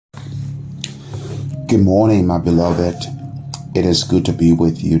Good morning, my beloved. It is good to be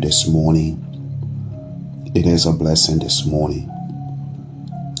with you this morning. It is a blessing this morning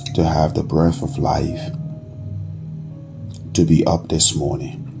to have the breath of life, to be up this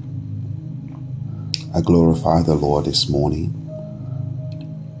morning. I glorify the Lord this morning.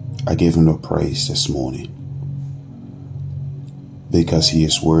 I give him the praise this morning because he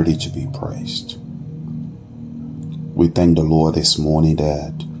is worthy to be praised. We thank the Lord this morning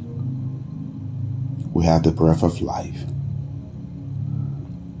that we have the breath of life.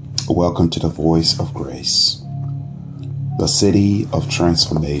 Welcome to the Voice of Grace, the city of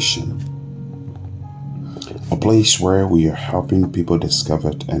transformation, a place where we are helping people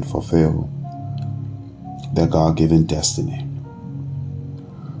discover and fulfill their God-given destiny,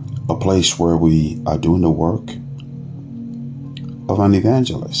 a place where we are doing the work of an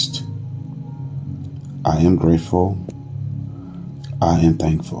evangelist. I am grateful. I am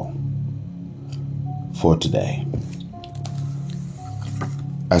thankful for today.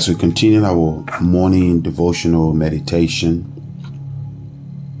 As we continue our morning devotional meditation,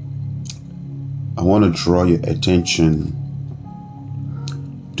 I want to draw your attention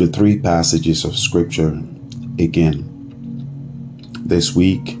to 3 passages of scripture again. This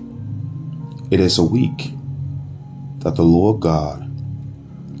week, it is a week that the Lord God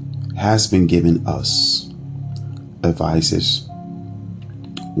has been giving us advices,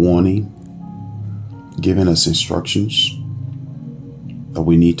 warning, giving us instructions that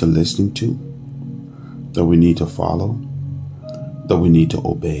we need to listen to, that we need to follow, that we need to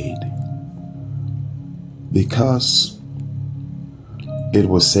obey, because it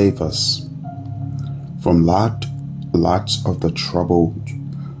will save us from lots of the trouble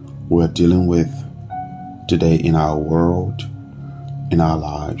we're dealing with today in our world, in our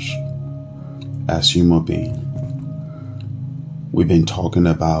lives as human beings. We've been talking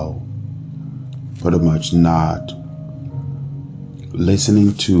about pretty much not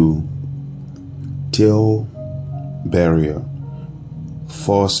listening to tale barrier,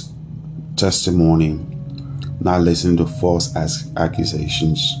 false testimony, not listening to false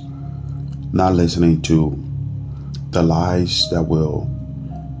accusations, not listening to the lies that will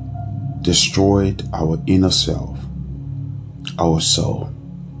destroy our inner self, our soul.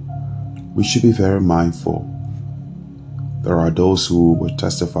 We should be very mindful. There are those who will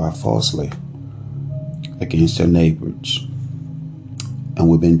testify falsely against their neighbors. And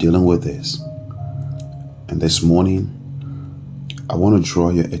we've been dealing with this. And this morning, I want to draw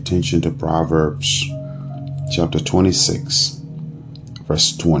your attention to Proverbs chapter 26,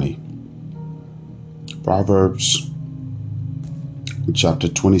 verse 20. Proverbs chapter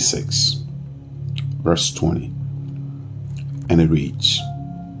 26, verse 20. And it reads,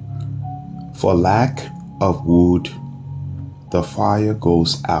 "For lack of wood, the fire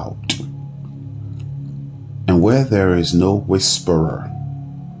goes out, and where there is no whisperer,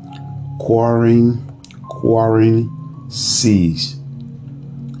 quarreling ceases."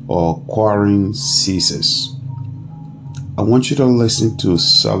 I want you to listen to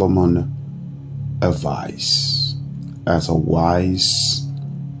Solomon's advice as a wise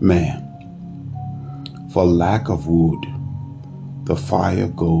man. For lack of wood, the fire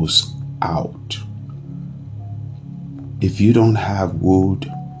goes out. If you don't have wood,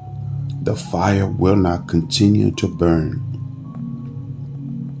 the fire will not continue to burn.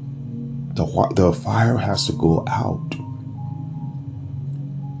 The fire has to go out.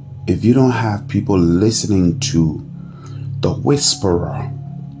 If you don't have people listening to the whisperer,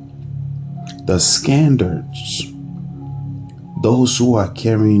 the scandals, those who are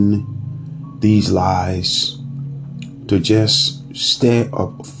carrying these lies to just stir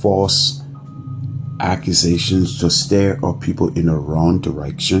up false accusations, to stir up people in the wrong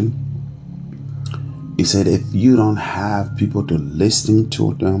direction, he said, if you don't have people to listen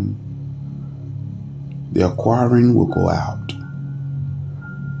to them, the quarreling will go out,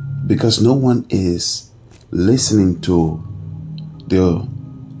 because no one is listening to the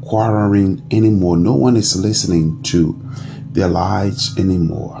quarreling anymore. No one is listening to their lies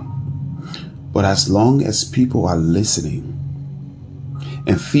anymore. But as long as people are listening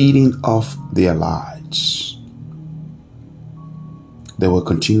and feeding off their lies, they will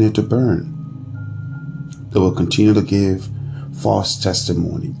continue to burn. They will continue to give false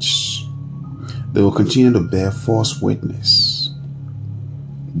testimonies. They will continue to bear false witness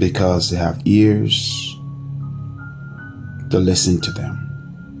because they have ears to listen to them.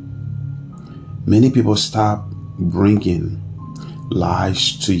 Many people stop bringing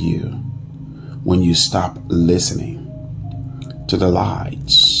lies to you when you stop listening to the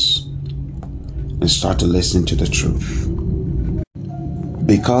lies and start to listen to the truth.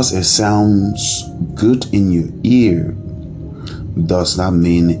 Because it sounds good in your ear does not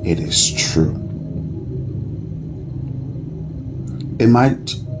mean it is true. It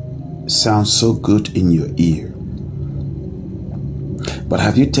might sound so good in your ear, but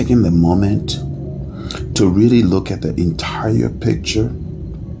have you taken the moment to really look at the entire picture?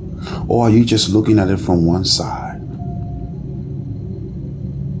 Or are you just looking at it from one side?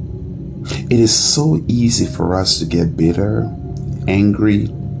 It is so easy for us to get bitter, angry,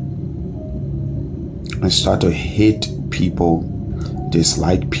 and start to hate people,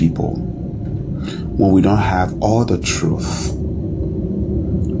 dislike people, when we don't have all the truth.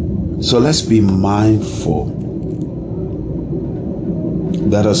 So let's be mindful.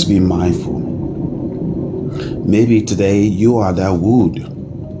 Let us be mindful. Maybe today you are that wood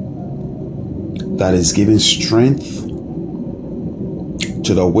that is giving strength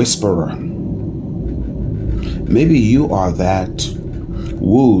to the whisperer. Maybe you are that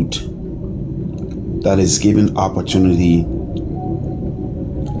wood that is giving opportunity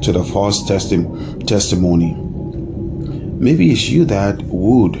to the false testimony. Maybe it's you that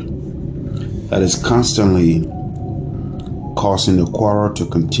wood that is constantly causing the quarrel to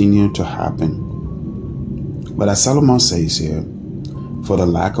continue to happen. But as Solomon says here, for the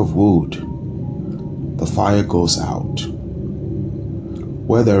lack of wood, the fire goes out.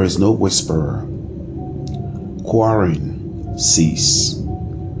 Where there is no whisperer, quarreling ceases.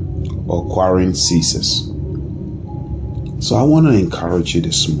 So I want to encourage you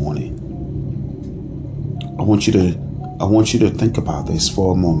this morning. I want you to think about this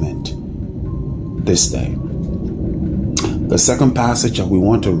for a moment this day. The second passage that we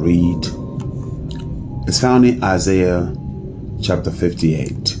want to read is found in Isaiah chapter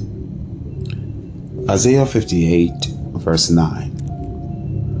 58. Isaiah 58 verse 9.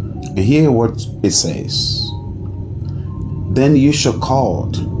 And hear what it says. Then you shall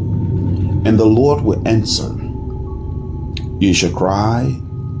call, and the Lord will answer. You shall cry,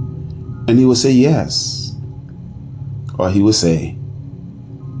 and he will say yes. Or he will say,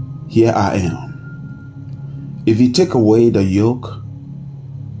 here I am. If you take away the yoke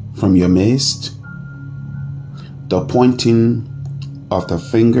from your midst, the pointing of the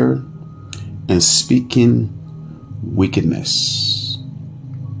finger and speaking wickedness.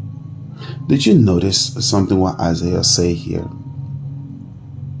 Did you notice something what Isaiah say here?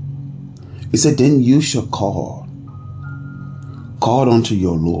 He said, then you shall call unto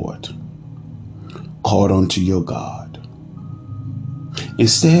your Lord, call unto your God.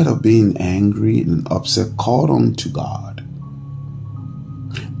 Instead of being angry and upset, call unto God.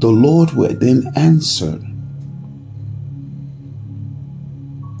 The Lord will then answer.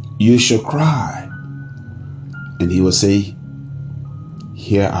 You shall cry, and he will say,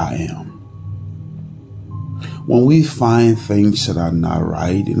 here I am. When we find things that are not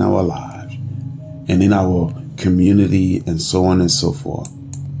right in our lives and in our community and so on and so forth,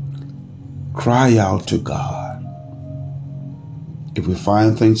 cry out to God. If we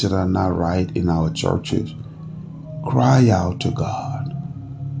find things that are not right in our churches, cry out to God.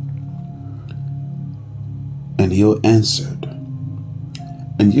 And he'll answer.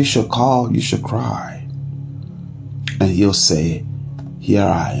 And you shall call, you shall cry. And he'll say, here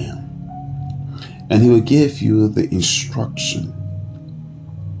I am. And he will give you the instruction.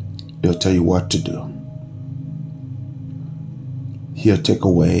 He'll tell you what to do. He'll take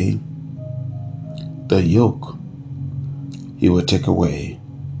away the yoke. He will take away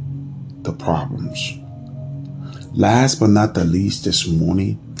the problems. Last but not the least this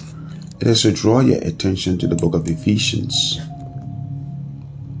morning, it is to draw your attention to the book of Ephesians.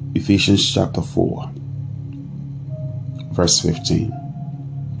 Ephesians chapter 4, verse 15.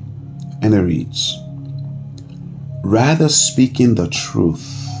 And it reads, rather speaking the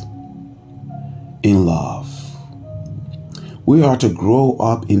truth in love, we are to grow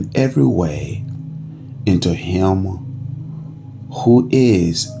up in every way into him who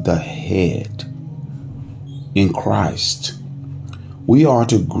is the head, in Christ. We are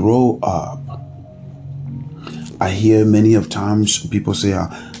to grow up. I hear many of times people say,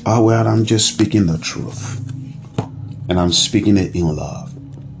 oh, well, I'm just speaking the truth. And I'm speaking it in love.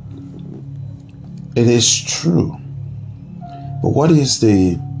 It is true. But what is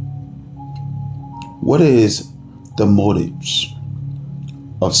the motives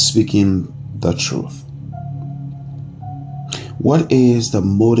of speaking the truth? What is the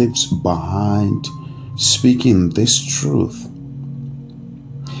motives behind speaking this truth?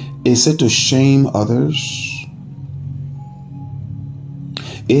 Is it to shame others?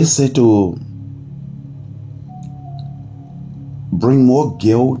 Is it to bring more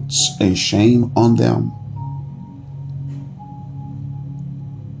guilt and shame on them?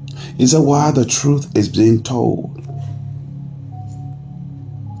 Is it why the truth is being told?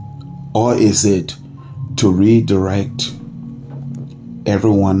 Or is it to redirect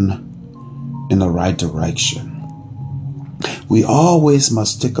everyone in the right direction? We always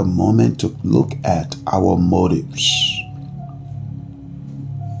must take a moment to look at our motives.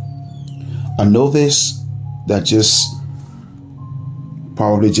 A novice that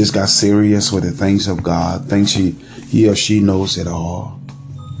probably just got serious with the things of God, thinks he or she knows it all,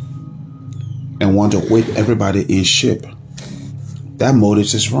 and want to whip everybody in ship. That motive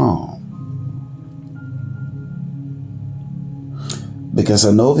is wrong. Because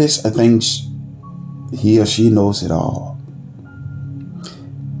a novice thinks he or she knows it all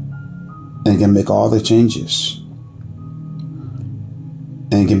and can make all the changes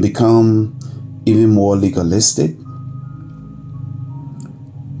and can become even more legalistic,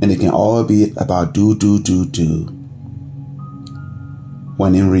 and it can all be about do,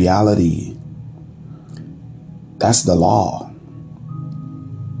 when in reality, that's the law.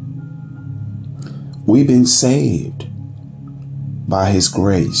 We've been saved by His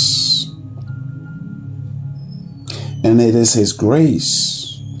grace, and it is His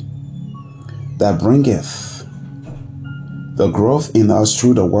grace that bringeth the growth in us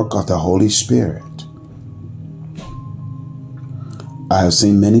through the work of the Holy Spirit. I have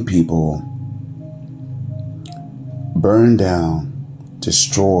seen many people burn down,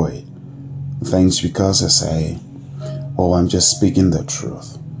 destroy things because they say, oh, I'm just speaking the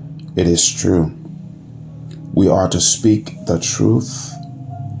truth. It is true. We are to speak the truth,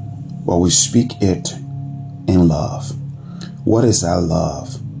 but we speak it in love. What is that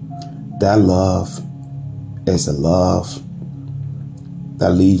love? That love is the love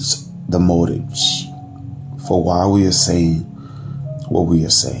that leads the motives for why we are saying what we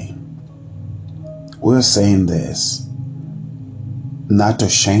are saying. We're saying this not to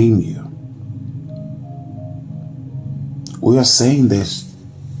shame you. We are saying this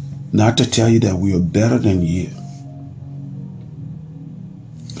not to tell you that we are better than you.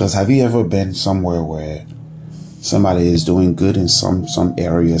 Because have you ever been somewhere where somebody is doing good in some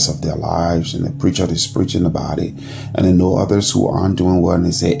areas of their lives, and the preacher is preaching about it, and they know others who aren't doing well, and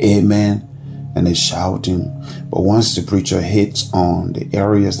they say amen, and they're shouting. But once the preacher hits on the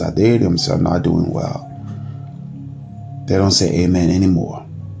areas that they themselves are not doing well, they don't say amen anymore.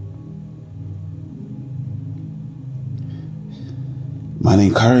 My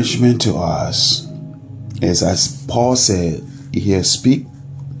encouragement to us is, as Paul said here, speak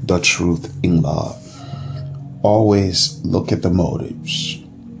the truth in love. Always look at the motives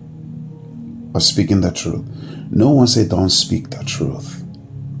of speaking the truth. No one said don't speak the truth.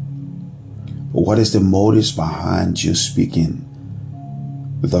 But what is the motives behind you speaking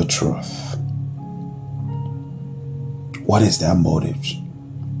the truth? What is that motive?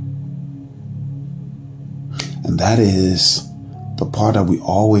 And that is the part that we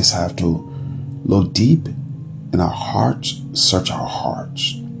always have to look deep in our hearts, search our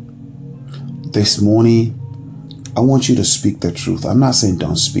hearts. This morning, I want you to speak the truth. I'm not saying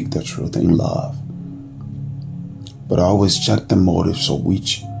don't speak the truth in love, but always check the motives of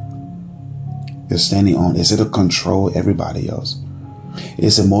which you're standing on. Is it to control everybody else?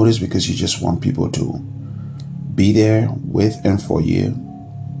 Is it motives because you just want people to be there with and for you?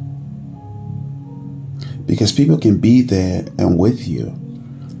 Because people can be there and with you,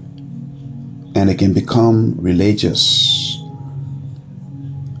 and it can become religious.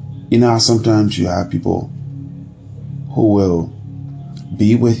 You know how sometimes you have people who will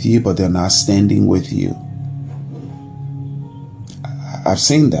be with you, but they're not standing with you. I've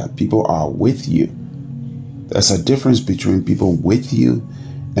seen that. People are with you. There's a difference between people with you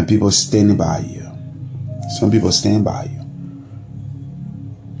and people standing by you. Some people stand by you,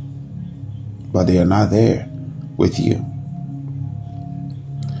 but they are not there with you.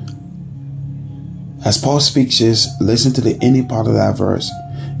 As Paul speaks this, listen to the ending part of that verse.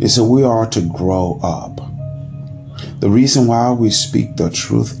 It says we are to grow up. The reason why we speak the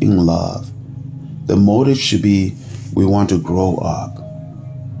truth in love, the motive should be we want to grow up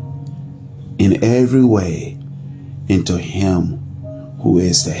in every way into Him who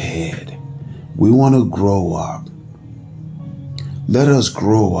is the head. We want to grow up. Let us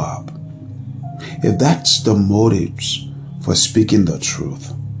grow up. If that's the motives for speaking the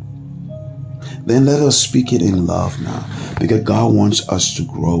truth, then let us speak it in love now, because God wants us to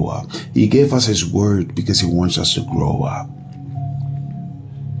grow up. He gave us His word because He wants us to grow up.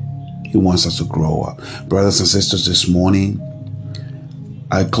 He wants us to grow up. Brothers and sisters, this morning,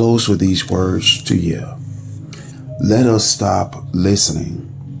 I close with these words to you. Let us stop listening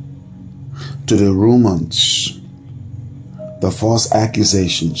to the rumors, the false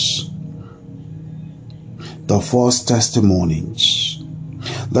accusations, the false testimonies.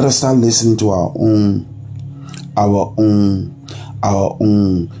 Let us start listening to our own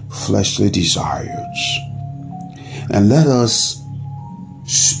fleshly desires. And let us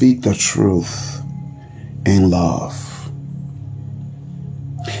speak the truth in love.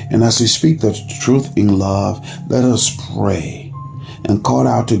 And as we speak the truth in love, let us pray and call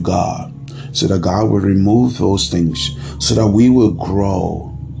out to God so that God will remove those things, so that we will grow.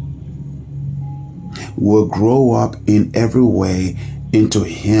 We'll grow up in every way into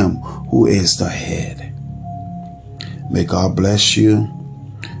Him who is the head. May God bless you.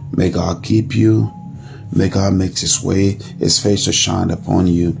 May God keep you. May God make His face to shine upon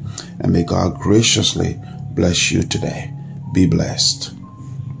you. And may God graciously bless you today. Be blessed.